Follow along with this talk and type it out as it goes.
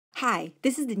Hi,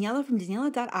 this is Daniella from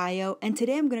Daniella.io, and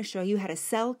today I'm going to show you how to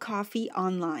sell coffee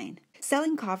online.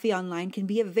 Selling coffee online can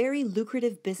be a very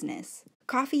lucrative business.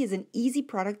 Coffee is an easy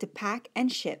product to pack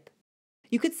and ship.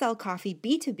 You could sell coffee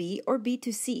B2B or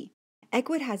B2C.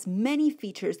 Ecwid has many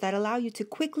features that allow you to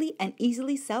quickly and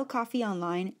easily sell coffee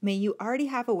online, may you already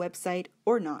have a website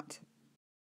or not.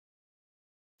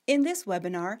 In this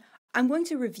webinar, I'm going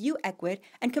to review Ecwid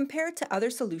and compare it to other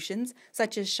solutions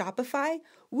such as Shopify,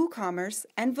 WooCommerce,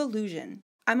 and Volusion.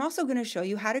 I'm also going to show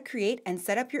you how to create and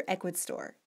set up your Ecwid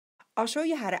store. I'll show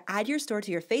you how to add your store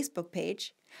to your Facebook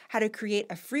page, how to create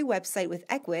a free website with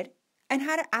Ecwid, and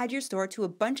how to add your store to a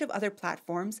bunch of other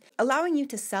platforms, allowing you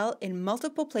to sell in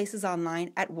multiple places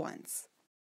online at once.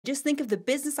 Just think of the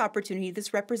business opportunity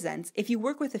this represents if you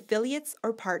work with affiliates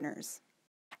or partners.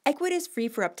 Ecwid is free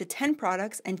for up to 10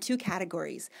 products and 2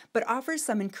 categories, but offers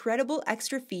some incredible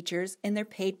extra features in their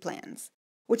paid plans,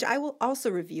 which I will also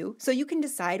review so you can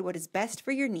decide what is best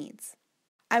for your needs.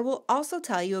 I will also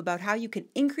tell you about how you can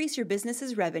increase your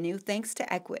business's revenue thanks to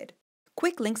Ecwid.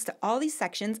 Quick links to all these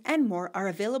sections and more are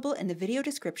available in the video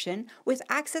description with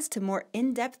access to more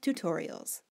in-depth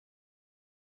tutorials.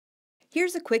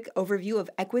 Here's a quick overview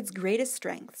of Ecwid's greatest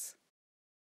strengths.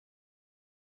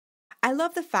 I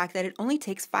love the fact that it only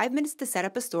takes 5 minutes to set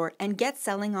up a store and get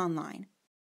selling online.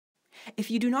 If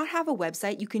you do not have a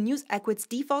website, you can use Ecwid's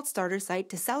default starter site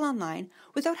to sell online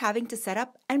without having to set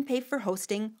up and pay for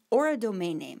hosting or a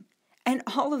domain name, and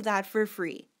all of that for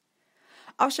free.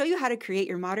 I'll show you how to create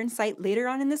your modern site later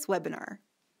on in this webinar.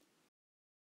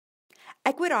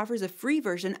 Ecwid offers a free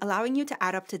version allowing you to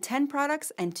add up to 10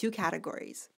 products and 2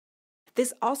 categories.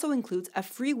 This also includes a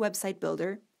free website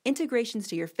builder, integrations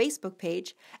to your Facebook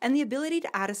page, and the ability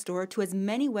to add a store to as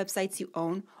many websites you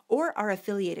own or are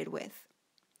affiliated with.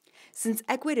 Since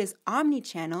Ecwid is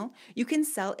omni-channel, you can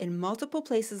sell in multiple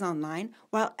places online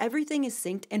while everything is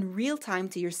synced in real time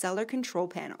to your seller control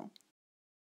panel.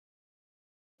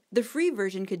 The free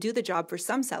version could do the job for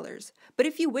some sellers, but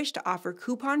if you wish to offer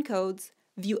coupon codes,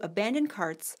 view abandoned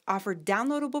carts, offer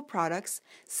downloadable products,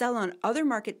 sell on other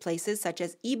marketplaces such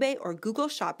as eBay or Google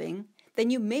Shopping, then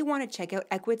you may want to check out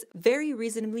Ecwid's very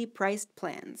reasonably priced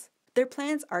plans. Their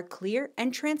plans are clear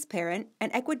and transparent,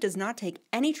 and Ecwid does not take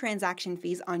any transaction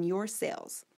fees on your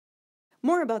sales.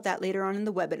 More about that later on in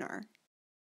the webinar.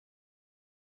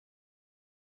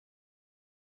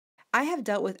 I have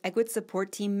dealt with Ecwid's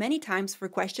support team many times for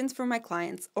questions from my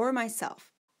clients or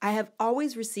myself. I have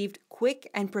always received quick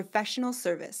and professional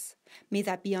service, may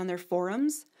that be on their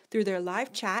forums, through their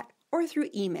live chat, or through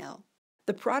email.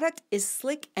 The product is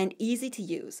slick and easy to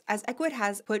use, as Ecwid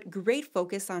has put great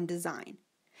focus on design,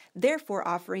 therefore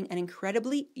offering an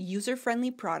incredibly user-friendly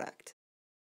product.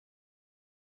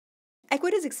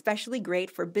 Ecwid is especially great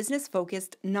for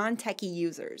business-focused, non-techie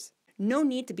users. No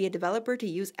need to be a developer to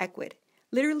use Ecwid.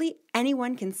 Literally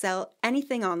anyone can sell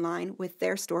anything online with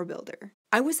their store builder.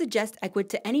 I would suggest Ecwid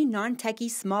to any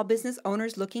non-techie small business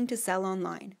owners looking to sell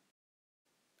online.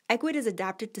 Ecwid is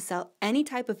adapted to sell any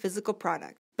type of physical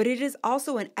product, but it is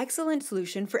also an excellent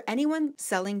solution for anyone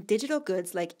selling digital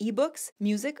goods like ebooks,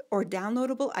 music, or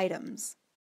downloadable items.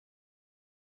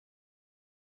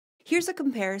 Here's a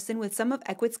comparison with some of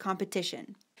Ecwid's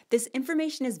competition. This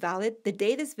information is valid the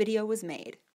day this video was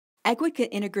made. Ecwid can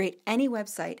integrate any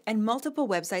website and multiple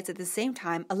websites at the same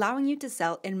time, allowing you to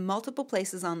sell in multiple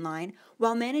places online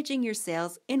while managing your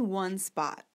sales in one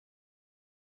spot.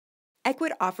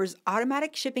 Ecwid offers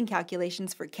automatic shipping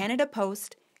calculations for Canada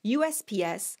Post,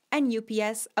 USPS, and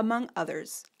UPS, among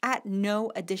others, at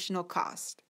no additional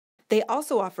cost. They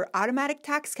also offer automatic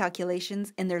tax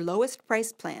calculations in their lowest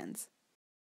price plans.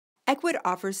 Ecwid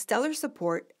offers stellar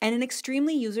support and an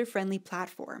extremely user-friendly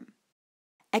platform.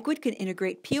 Ecwid can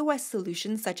integrate POS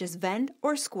solutions such as Vend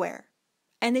or Square,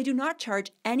 and they do not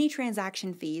charge any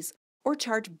transaction fees or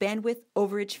charge bandwidth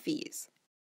overage fees.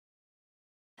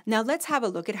 Now let's have a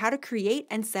look at how to create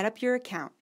and set up your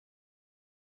account.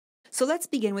 So let's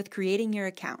begin with creating your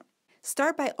account.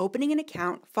 Start by opening an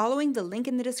account following the link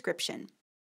in the description.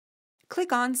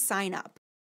 Click on Sign Up,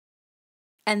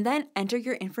 and then enter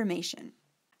your information.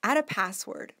 Add a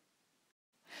password.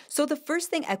 So the first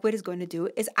thing Ecwid is going to do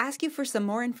is ask you for some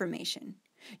more information.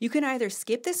 You can either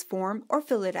skip this form or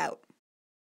fill it out.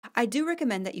 I do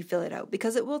recommend that you fill it out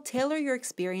because it will tailor your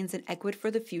experience in Ecwid for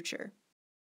the future.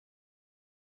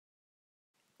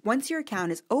 Once your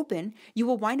account is open, you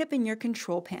will wind up in your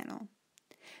control panel.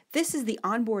 This is the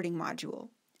onboarding module.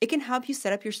 It can help you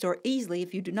set up your store easily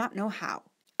if you do not know how.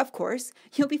 Of course,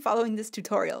 you'll be following this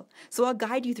tutorial, so I'll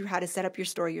guide you through how to set up your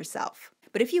store yourself.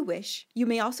 But if you wish, you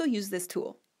may also use this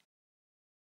tool.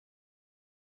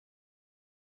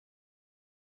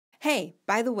 Hey,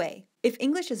 by the way, If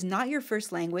English is not your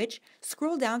first language,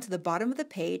 scroll down to the bottom of the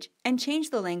page and change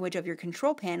the language of your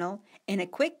control panel in a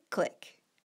quick click.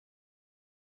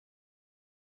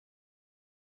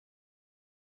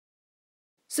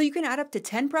 So you can add up to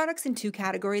 10 products in 2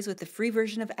 categories with the free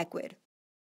version of Ecwid.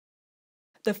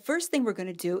 The first thing we're going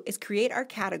to do is create our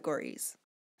categories.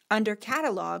 Under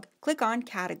Catalog, click on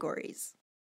Categories.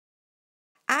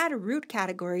 Add root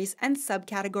categories and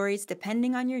subcategories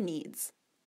depending on your needs.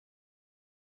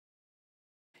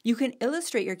 You can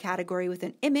illustrate your category with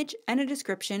an image and a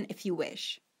description if you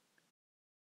wish.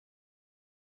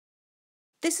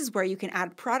 This is where you can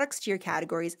add products to your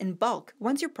categories in bulk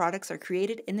once your products are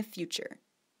created in the future.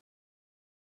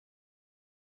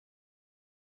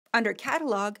 Under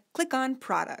Catalog, click on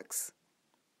Products.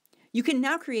 You can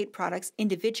now create products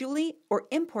individually or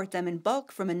import them in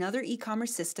bulk from another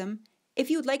e-commerce system if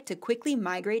you would like to quickly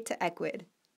migrate to Ecwid.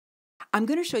 I'm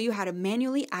going to show you how to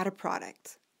manually add a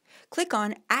product. Click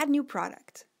on Add New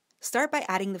Product. Start by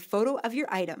adding the photo of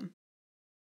your item.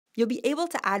 You'll be able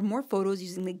to add more photos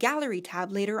using the Gallery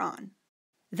tab later on.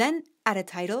 Then add a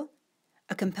title,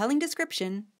 a compelling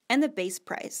description, and the base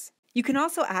price. You can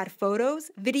also add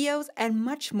photos, videos, and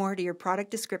much more to your product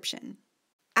description.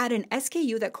 Add an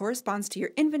SKU that corresponds to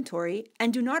your inventory,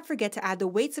 and do not forget to add the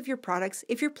weights of your products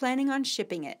if you're planning on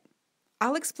shipping it.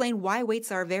 I'll explain why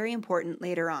weights are very important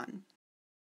later on.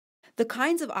 The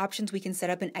kinds of options we can set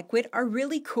up in Ecwid are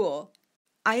really cool.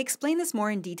 I explain this more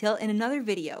in detail in another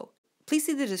video. Please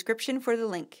see the description for the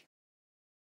link.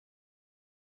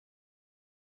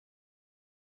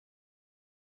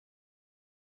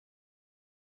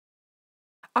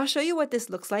 I'll show you what this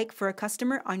looks like for a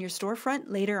customer on your storefront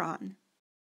later on.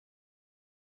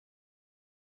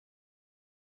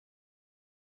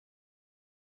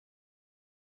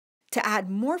 To add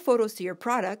more photos to your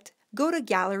product, go to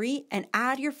Gallery and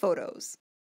add your photos.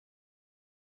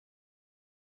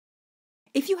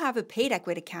 If you have a paid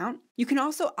Ecwid account, you can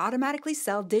also automatically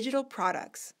sell digital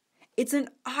products. It's an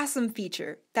awesome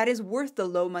feature that is worth the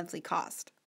low monthly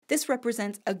cost. This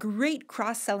represents a great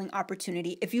cross-selling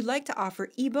opportunity if you'd like to offer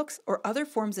ebooks or other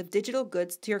forms of digital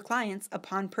goods to your clients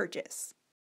upon purchase.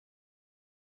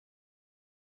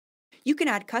 You can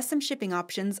add custom shipping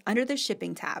options under the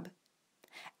Shipping tab.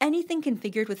 Anything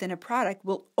configured within a product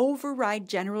will override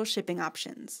general shipping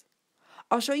options.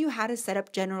 I'll show you how to set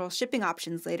up general shipping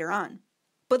options later on.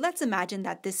 But let's imagine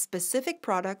that this specific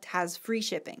product has free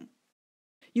shipping.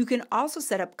 You can also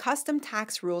set up custom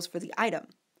tax rules for the item.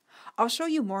 I'll show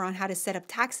you more on how to set up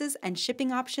taxes and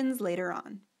shipping options later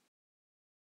on.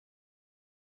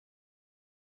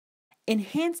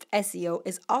 Enhanced SEO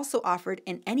is also offered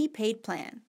in any paid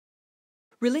plan.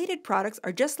 Related products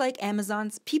are just like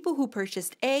Amazon's people who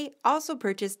purchased A also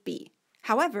purchased B.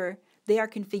 However, they are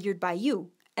configured by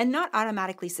you and not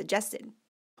automatically suggested.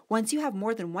 Once you have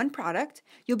more than one product,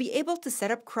 you'll be able to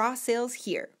set up cross-sales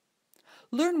here.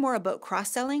 Learn more about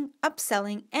cross-selling,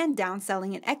 upselling, and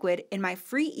downselling in Ecwid in my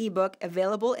free ebook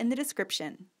available in the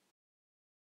description.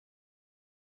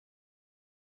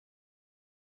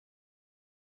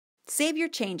 Save your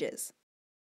changes.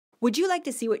 Would you like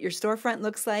to see what your storefront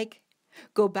looks like?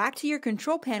 Go back to your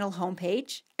control panel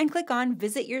homepage and click on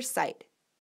Visit Your Site.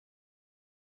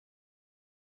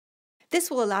 This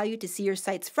will allow you to see your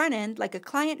site's front end like a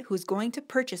client who's going to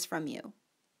purchase from you.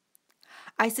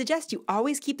 I suggest you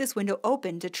always keep this window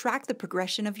open to track the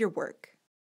progression of your work.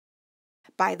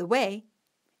 By the way,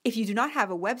 if you do not have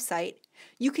a website,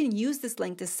 you can use this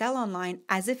link to sell online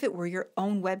as if it were your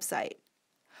own website.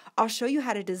 I'll show you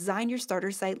how to design your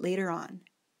starter site later on.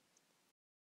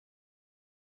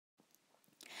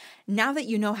 Now that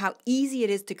you know how easy it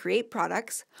is to create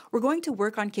products, we're going to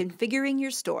work on configuring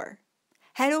your store.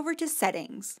 Head over to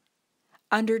Settings.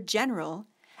 Under General,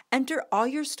 enter all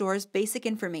your store's basic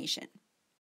information.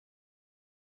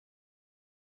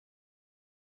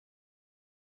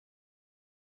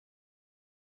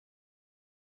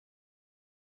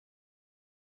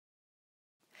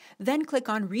 Then click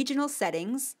on Regional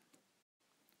Settings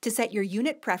to set your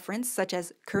unit preference such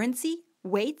as currency,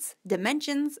 weights,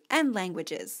 dimensions, and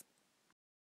languages.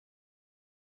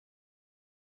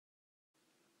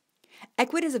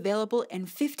 Ecwid is available in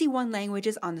 51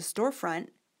 languages on the storefront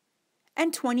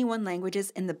and 21 languages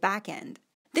in the back end.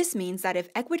 This means that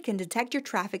if Ecwid can detect your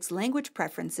traffic's language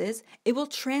preferences, it will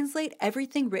translate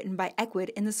everything written by Ecwid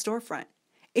in the storefront.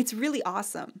 It's really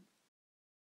awesome.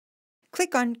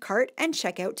 Click on Cart and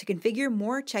Checkout to configure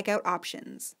more checkout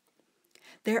options.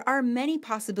 There are many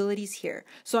possibilities here,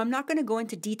 so I'm not going to go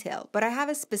into detail, but I have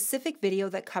a specific video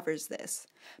that covers this.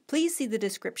 Please see the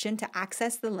description to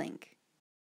access the link.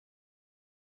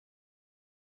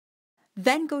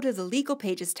 Then go to the Legal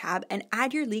Pages tab and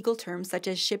add your legal terms such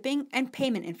as shipping and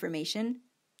payment information,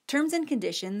 terms and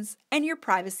conditions, and your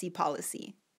privacy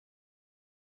policy.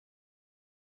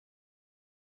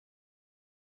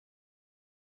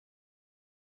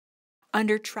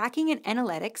 Under Tracking and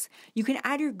Analytics, you can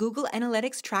add your Google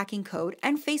Analytics tracking code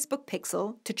and Facebook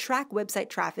pixel to track website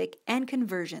traffic and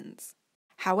conversions.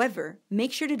 However,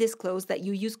 make sure to disclose that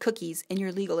you use cookies in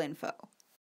your legal info.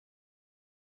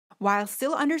 While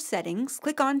still under Settings,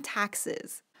 click on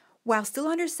Taxes.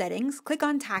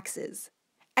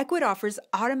 Ecwid offers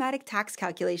automatic tax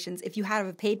calculations if you have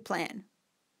a paid plan.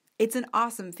 It's an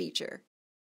awesome feature.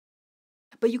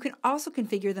 But you can also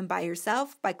configure them by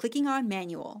yourself by clicking on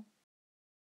Manual.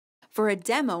 For a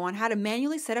demo on how to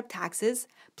manually set up taxes,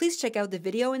 please check out the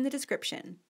video in the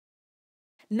description.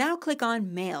 Now click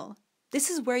on Mail. This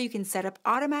is where you can set up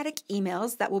automatic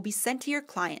emails that will be sent to your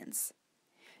clients.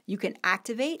 You can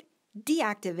activate,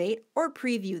 deactivate, or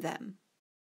preview them.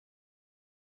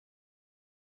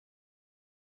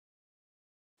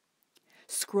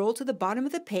 Scroll to the bottom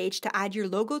of the page to add your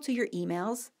logo to your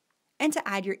emails, and to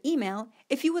add your email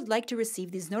if you would like to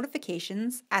receive these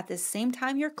notifications at the same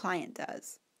time your client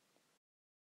does.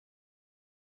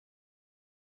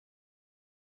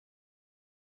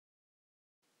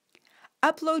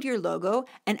 Upload your logo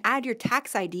and add your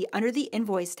tax ID under the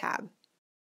Invoice tab.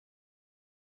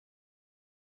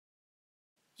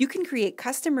 You can create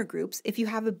customer groups if you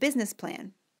have a business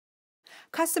plan.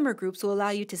 Customer groups will allow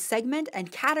you to segment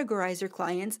and categorize your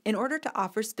clients in order to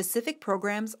offer specific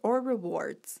programs or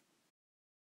rewards.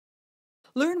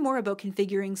 Learn more about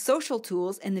configuring social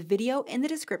tools in the video in the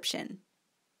description.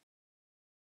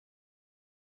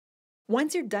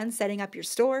 Once you're done setting up your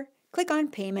store, click on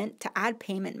Payment to add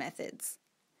payment methods.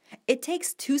 It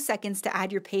takes 2 seconds to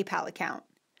add your PayPal account.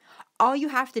 All you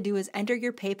have to do is enter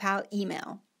your PayPal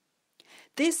email.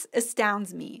 This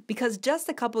astounds me because just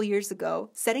a couple years ago,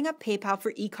 setting up PayPal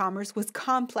for e-commerce was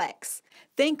complex.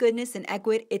 Thank goodness in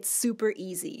Ecwid, it's super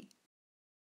easy.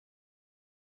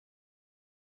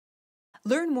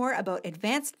 Learn more about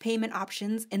advanced payment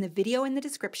options in the video in the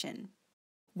description.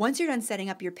 Once you're done setting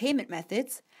up your payment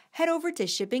methods, head over to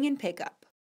Shipping and Pickup.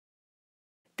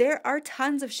 There are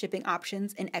tons of shipping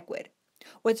options in Ecwid.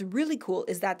 What's really cool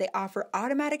is that they offer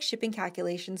automatic shipping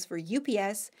calculations for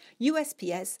UPS,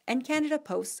 USPS, and Canada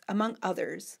Post, among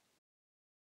others.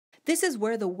 This is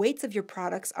where the weights of your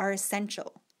products are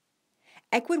essential.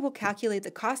 Ecwid will calculate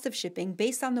the cost of shipping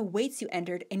based on the weights you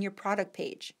entered in your product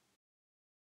page.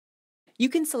 You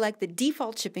can select the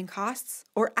default shipping costs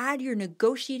or add your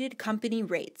negotiated company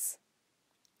rates.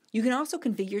 You can also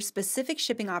configure specific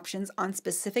shipping options on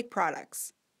specific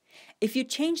products. If you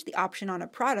change the option on a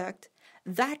product,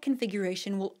 that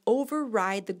configuration will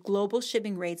override the global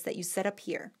shipping rates that you set up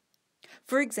here.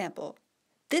 For example,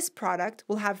 this product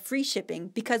will have free shipping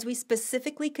because we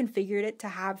specifically configured it to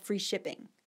have free shipping.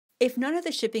 If none of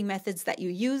the shipping methods that you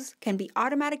use can be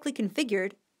automatically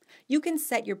configured, you can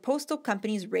set your postal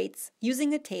company's rates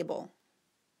using a table.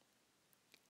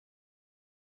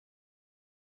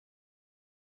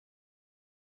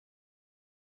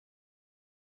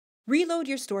 Reload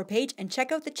your store page and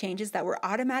check out the changes that were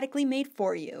automatically made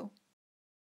for you.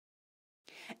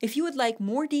 If you would like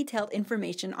more detailed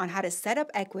information on how to set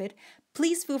up Ecwid,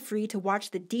 please feel free to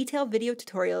watch the detailed video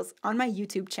tutorials on my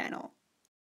YouTube channel.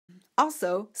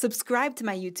 Also, subscribe to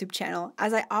my YouTube channel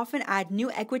as I often add new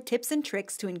Ecwid tips and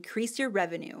tricks to increase your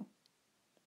revenue.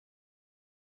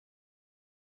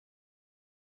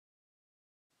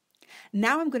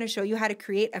 Now I'm going to show you how to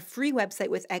create a free website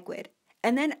with Ecwid,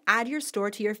 and then add your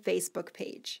store to your Facebook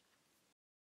page.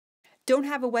 Don't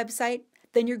have a website?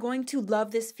 Then you're going to love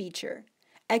this feature.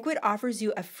 Ecwid offers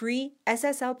you a free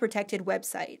SSL protected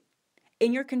website.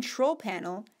 In your control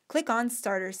panel, click on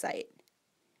Starter Site.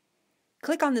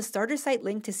 Click on the Starter Site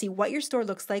link to see what your store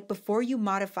looks like before you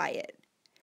modify it.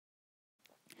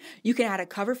 You can add a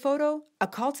cover photo, a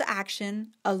call to action,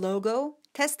 a logo,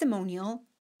 testimonial,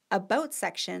 about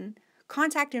section,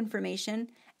 contact information,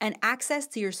 and access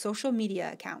to your social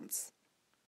media accounts.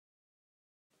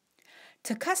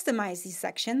 To customize these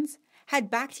sections,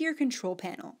 head back to your control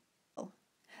panel.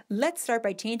 Let's start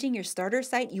by changing your starter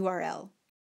site URL.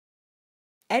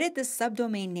 Edit the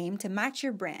subdomain name to match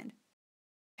your brand.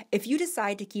 If you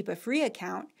decide to keep a free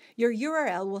account, your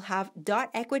URL will have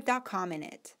 .ecwid.com in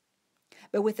it.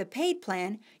 But with a paid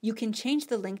plan, you can change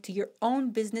the link to your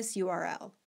own business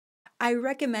URL. I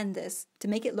recommend this to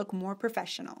make it look more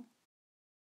professional.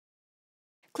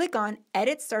 Click on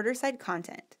Edit Starter Site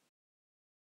Content.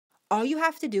 All you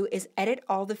have to do is edit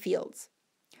all the fields.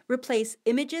 Replace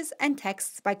images and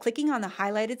texts by clicking on the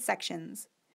highlighted sections.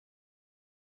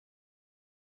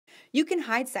 You can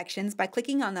hide sections by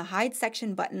clicking on the Hide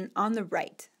Section button on the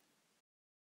right.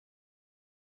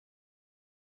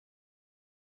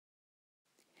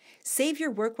 Save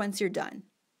your work once you're done.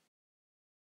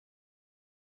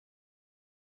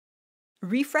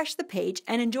 Refresh the page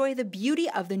and enjoy the beauty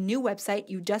of the new website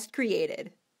you just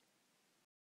created.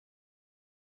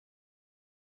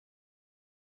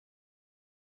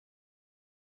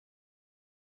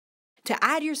 To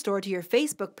add your store to your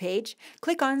Facebook page,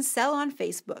 click on Sell on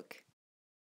Facebook.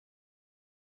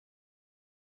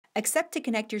 Accept to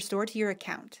connect your store to your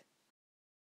account.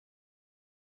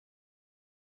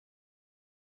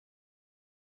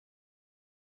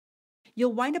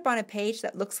 You'll wind up on a page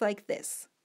that looks like this.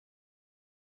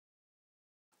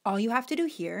 All you have to do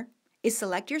here is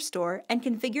select your store and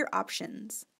configure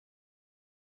options.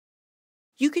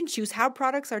 You can choose how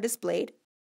products are displayed,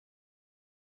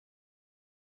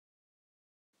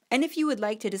 and if you would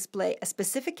like to display a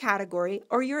specific category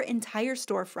or your entire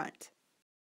storefront.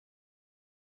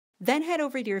 Then head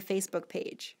over to your Facebook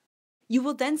page. You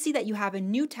will then see that you have a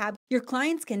new tab. Your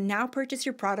clients can now purchase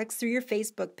your products through your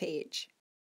Facebook page.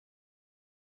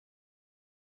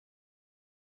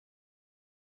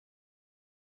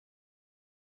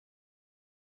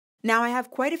 Now I have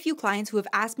quite a few clients who have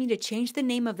asked me to change the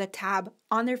name of the tab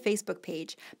on their Facebook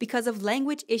page because of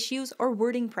language issues or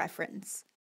wording preference.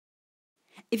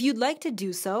 If you'd like to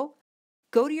do so,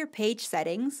 go to your page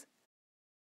settings,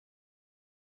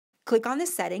 click on the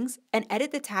settings, and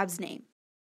edit the tab's name.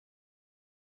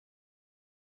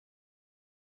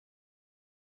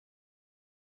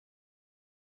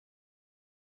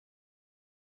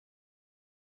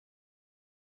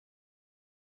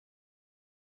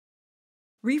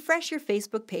 Refresh your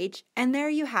Facebook page, and there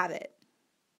you have it.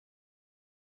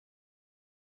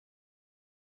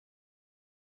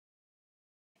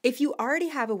 If you already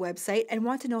have a website and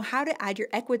want to know how to add your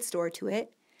Ecwid store to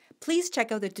it, please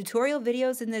check out the tutorial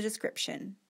videos in the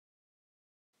description.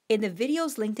 In the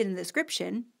videos linked in the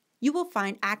description, you will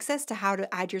find access to how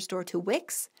to add your store to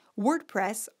Wix,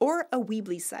 WordPress, or a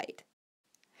Weebly site.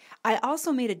 I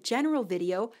also made a general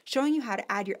video showing you how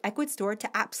to add your Ecwid store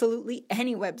to absolutely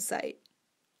any website.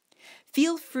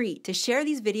 Feel free to share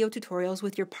these video tutorials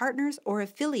with your partners or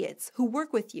affiliates who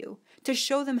work with you to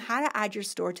show them how to add your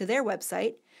store to their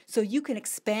website so you can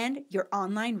expand your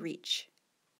online reach.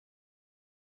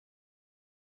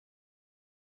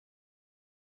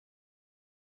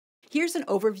 Here's an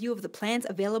overview of the plans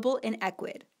available in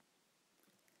Ecwid.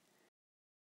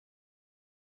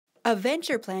 A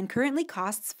venture plan currently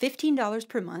costs $15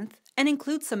 per month and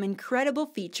includes some incredible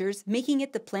features, making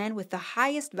it the plan with the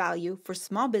highest value for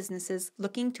small businesses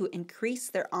looking to increase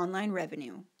their online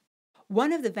revenue.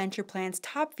 One of the venture plan's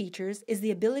top features is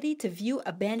the ability to view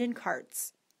abandoned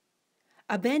carts.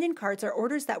 Abandoned carts are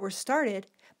orders that were started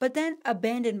but then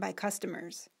abandoned by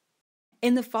customers.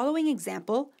 In the following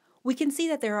example, we can see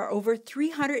that there are over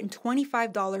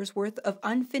 $325 worth of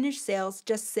unfinished sales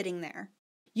just sitting there.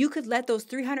 You could let those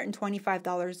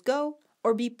 $325 go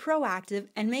or be proactive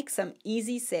and make some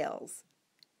easy sales.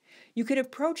 You could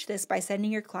approach this by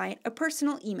sending your client a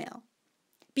personal email.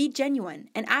 Be genuine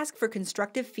and ask for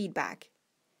constructive feedback.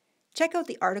 Check out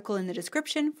the article in the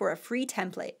description for a free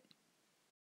template.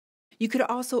 You could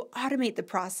also automate the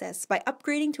process by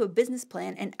upgrading to a business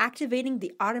plan and activating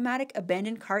the automatic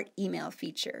abandoned cart email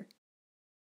feature.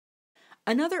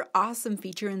 Another awesome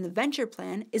feature in the venture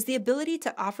plan is the ability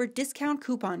to offer discount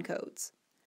coupon codes.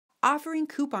 Offering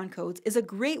coupon codes is a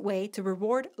great way to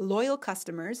reward loyal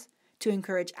customers, to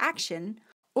encourage action,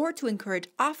 or to encourage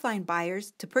offline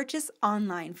buyers to purchase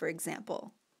online, for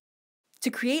example. To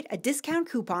create a discount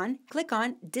coupon, click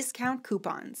on Discount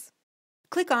Coupons.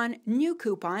 Click on New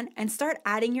Coupon and start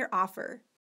adding your offer.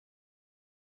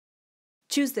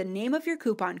 Choose the name of your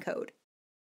coupon code.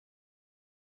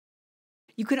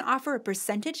 You can offer a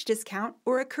percentage discount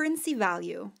or a currency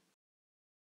value.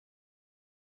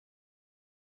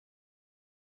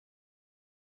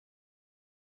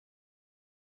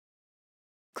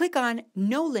 Click on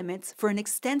No Limits for an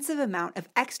extensive amount of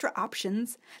extra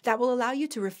options that will allow you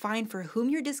to refine for whom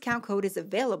your discount code is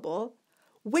available,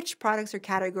 which products or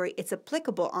category it's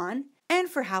applicable on, and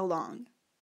for how long.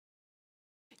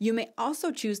 You may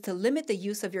also choose to limit the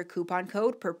use of your coupon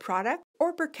code per product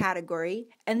or per category,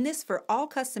 and this for all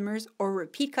customers or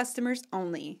repeat customers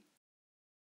only.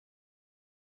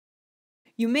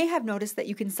 You may have noticed that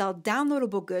you can sell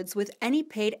downloadable goods with any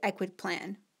paid Ecwid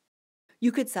plan.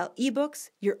 You could sell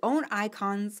ebooks, your own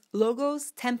icons,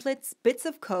 logos, templates, bits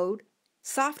of code,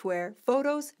 software,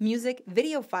 photos, music,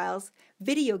 video files,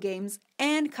 video games,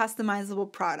 and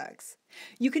customizable products.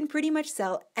 You can pretty much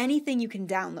sell anything you can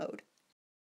download.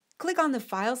 Click on the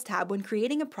Files tab when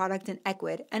creating a product in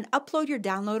Ecwid and upload your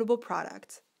downloadable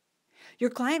product.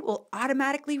 Your client will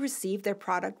automatically receive their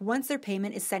product once their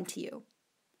payment is sent to you.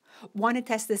 Want to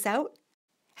test this out?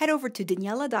 Head over to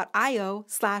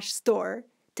Daniella.io/store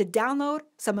to download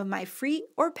some of my free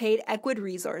or paid Ecwid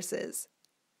resources.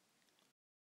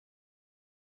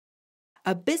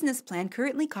 A business plan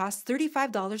currently costs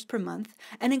 $35 per month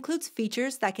and includes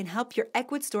features that can help your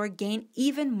Ecwid store gain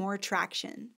even more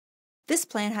traction. This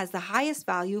plan has the highest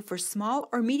value for small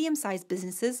or medium-sized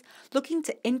businesses looking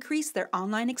to increase their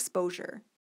online exposure.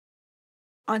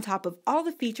 On top of all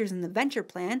the features in the Venture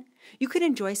plan, you can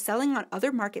enjoy selling on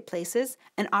other marketplaces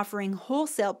and offering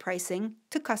wholesale pricing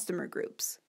to customer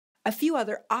groups. A few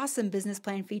other awesome business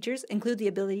plan features include the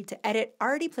ability to edit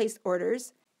already placed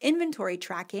orders, inventory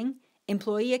tracking,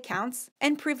 employee accounts,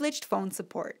 and privileged phone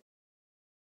support.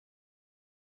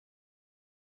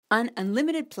 An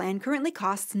unlimited plan currently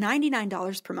costs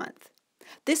 $99 per month.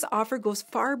 This offer goes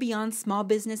far beyond small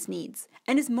business needs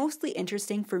and is mostly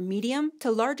interesting for medium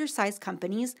to larger size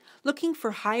companies looking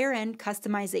for higher-end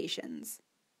customizations.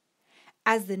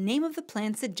 As the name of the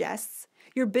plan suggests,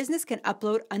 your business can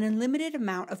upload an unlimited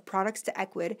amount of products to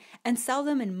Ecwid and sell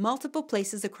them in multiple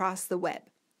places across the web.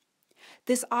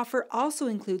 This offer also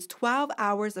includes 12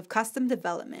 hours of custom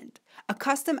development, a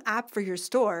custom app for your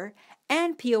store,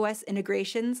 and POS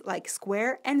integrations like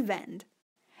Square and Vend.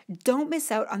 Don't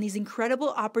miss out on these incredible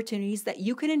opportunities that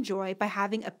you can enjoy by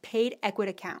having a paid Ecwid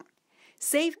account.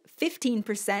 Save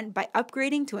 15% by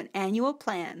upgrading to an annual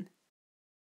plan.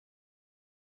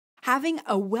 Having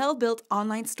a well-built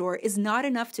online store is not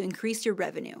enough to increase your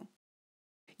revenue.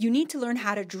 You need to learn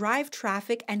how to drive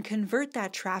traffic and convert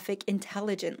that traffic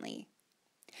intelligently.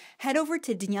 Head over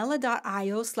to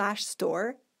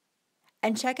Daniella.io/store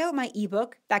and check out my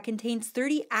ebook that contains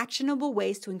 30 actionable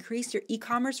ways to increase your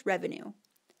e-commerce revenue.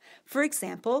 For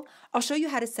example, I'll show you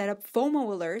how to set up FOMO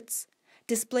alerts,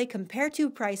 display compare-to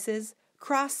prices,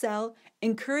 cross-sell,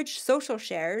 encourage social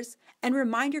shares, and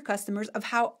remind your customers of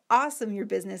how awesome your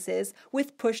business is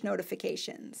with push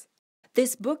notifications.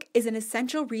 This book is an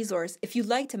essential resource if you'd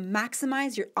like to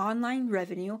maximize your online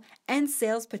revenue and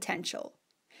sales potential.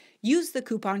 Use the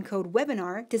coupon code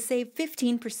WEBINAR to save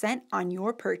 15% on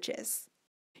your purchase.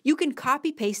 You can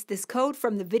copy-paste this code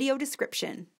from the video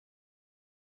description.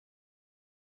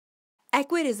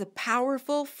 Ecwid is a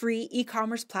powerful, free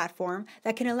e-commerce platform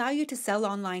that can allow you to sell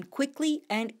online quickly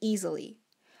and easily.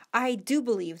 I do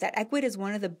believe that Ecwid is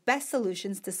one of the best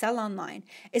solutions to sell online,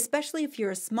 especially if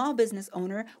you're a small business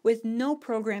owner with no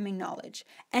programming knowledge,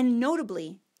 and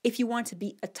notably, if you want to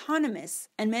be autonomous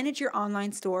and manage your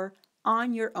online store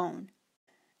on your own.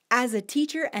 As a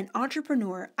teacher and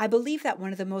entrepreneur, I believe that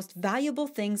one of the most valuable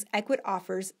things Ecwid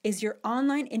offers is your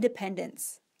online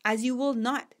independence, as you will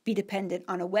not be dependent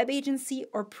on a web agency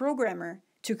or programmer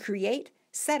to create,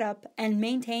 set up, and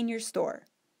maintain your store.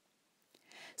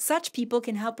 Such people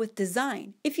can help with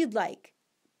design if you'd like,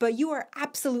 but you are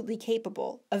absolutely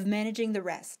capable of managing the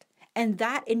rest, and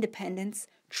that independence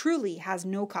truly has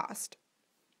no cost.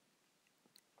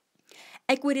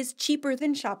 Ecwid is cheaper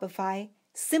than Shopify,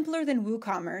 simpler than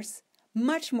WooCommerce,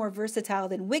 much more versatile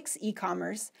than Wix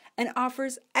eCommerce, and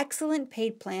offers excellent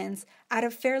paid plans at a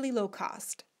fairly low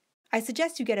cost. I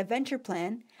suggest you get a venture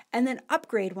plan and then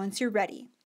upgrade once you're ready.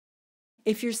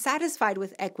 If you're satisfied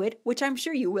with Ecwid, which I'm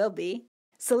sure you will be,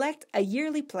 select a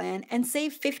yearly plan and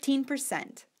save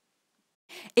 15%.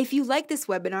 If you like this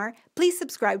webinar, please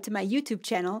subscribe to my YouTube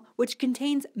channel, which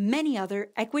contains many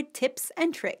other Ecwid tips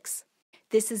and tricks.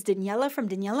 This is Daniella from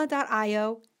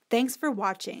Daniella.io. Thanks for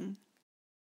watching.